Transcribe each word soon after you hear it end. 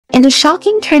In a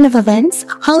shocking turn of events,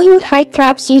 Hollywood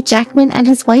heartthrobs Hugh Jackman and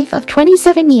his wife of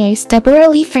 27 years,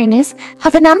 Deborra Furness,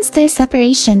 have announced their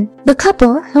separation. The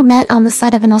couple, who met on the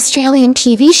set of an Australian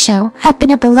TV show, have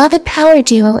been a beloved power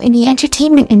duo in the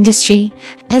entertainment industry.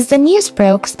 As the news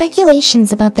broke,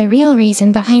 speculations about the real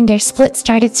reason behind their split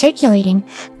started circulating.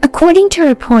 According to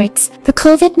reports, the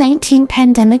COVID-19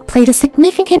 pandemic played a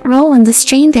significant role in the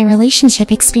strain their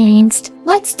relationship experienced.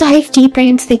 Let's dive deeper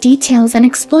into the details and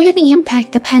explore the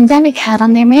impact the pandemic had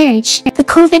on their marriage. The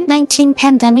COVID-19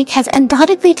 pandemic has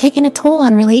undoubtedly taken a toll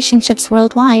on relationships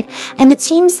worldwide, and it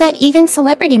seems that even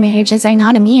celebrity marriages are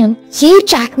not immune. Hugh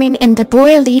Jackman and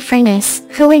Deborra Furness,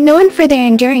 who were known for their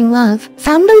enduring love,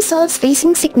 found themselves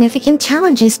facing significant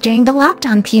challenges during the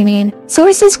lockdown period.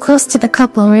 Sources close to the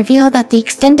couple reveal that the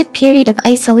extended period of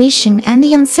isolation and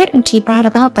the uncertainty brought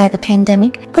about by the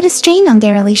pandemic put a strain on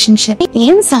their relationship. The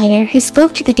insider, who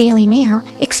spoke to the Daily Mail,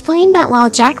 explained that while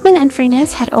Jackman and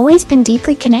Furness had always been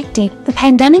deeply connected, the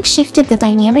pandemic shifted the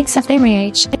dynamics of their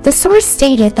marriage. The source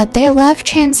stated that their love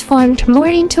transformed more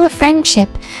into a friendship,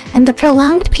 and the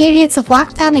prolonged periods of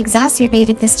lockdown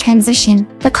exacerbated this transition.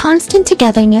 The constant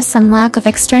togetherness and lack of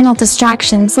external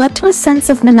distractions led to a sense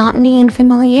of monotony and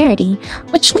familiarity,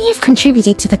 which may have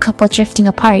contributed to the couple drifting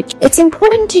apart. It's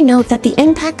important to note that the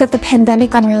impact of the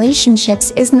pandemic on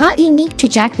relationships is not unique to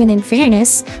Jackman and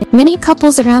Furness. Many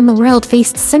couples around the world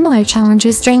faced similar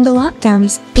challenges during the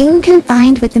lockdowns. Being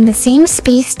confined within the same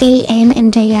space day in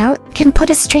and day out can put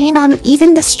a strain on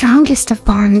even the strongest of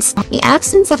bonds. The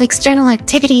absence of external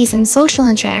activities and social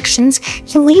interactions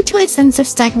can lead to a sense of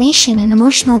stagnation and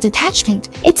emotional detachment.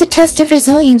 It's a test of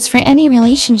resilience for any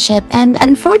relationship, and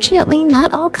unfortunately,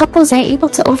 not all couples are able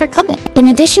to overcome it. In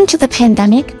addition to the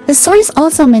pandemic, the source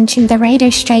also mentioned the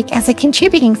writer's strike as a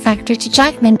contributing factor to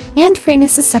Jackman and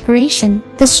Furness' separation.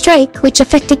 The strike, which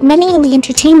affected many in the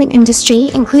entertainment industry,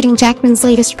 including Jackman's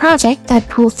latest project,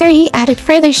 Deadpool 3, added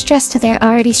further stress to their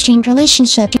already strained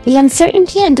relationship. The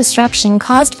uncertainty and disruption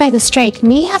caused by the strike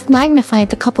may have magnified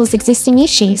the couple's existing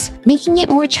issues, making it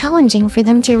more challenging for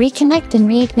them to reconnect and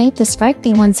reignite the spark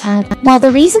they once had. While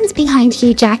the reasons behind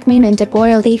Hugh Jackman and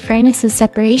Deborra Furness'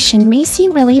 separation may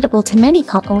seem relatable to many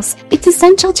couples, it's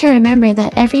essential to remember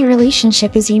that every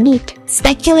relationship is unique.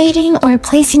 Speculating or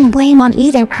placing blame on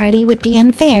either party would be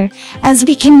unfair, as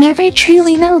we can never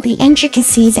truly know the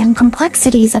intricacies and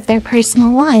complexities of their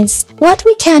personal lives. What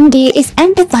we can do is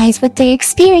empathize with their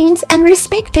experience and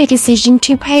respect their decision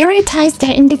to prioritize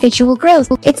their individual growth.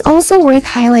 It's also worth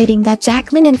highlighting that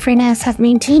Jackman and Furness have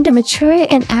maintained a mature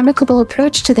and amicable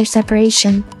approach to their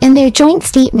separation. In their joint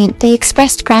statement, they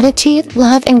expressed gratitude,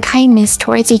 love, and kindness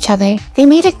towards each other. They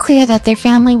made it clear that their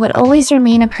family would always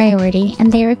remain a priority,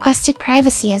 and they requested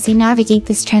privacy as they navigate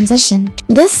this transition.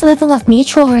 This level of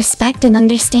mutual respect and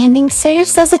understanding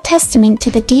serves as a testament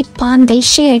to the deep bond they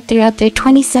shared throughout their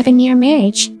 27-year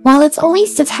marriage. While it's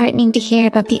always disheartening to hear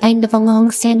about the end of a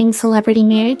long-standing celebrity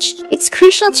marriage, it's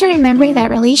crucial to remember that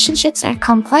relationships are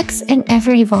complex and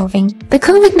ever-evolving. The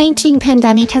COVID-19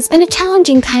 pandemic has been a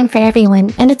challenging time for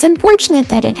everyone, and it's unfortunate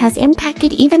that it has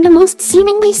impacted even the most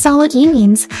seemingly solid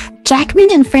unions.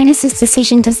 Jackman and Furness'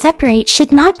 decision to separate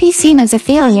should not be seen as a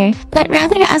failure, but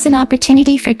rather as an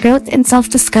opportunity for growth and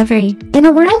self-discovery. In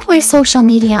a world where social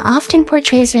media often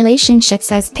portrays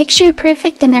relationships as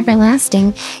picture-perfect and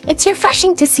everlasting, it's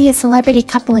refreshing to see a celebrity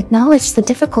couple acknowledge the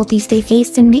difficulties they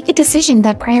faced and make a decision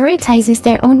that prioritizes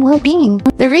their own well-being.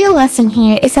 The real lesson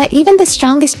here is that even the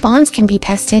strongest bonds can be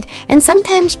tested, and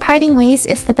sometimes parting ways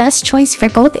is the best choice for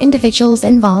both individuals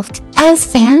involved. As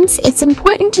fans, it's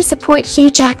important to support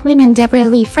Hugh Jackman and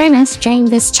Deborra Furness during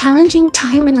this challenging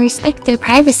time and respect their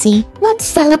privacy. Let's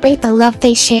celebrate the love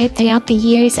they shared throughout the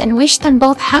years and wish them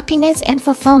both happiness and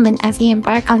fulfillment as they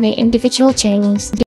embark on their individual journeys.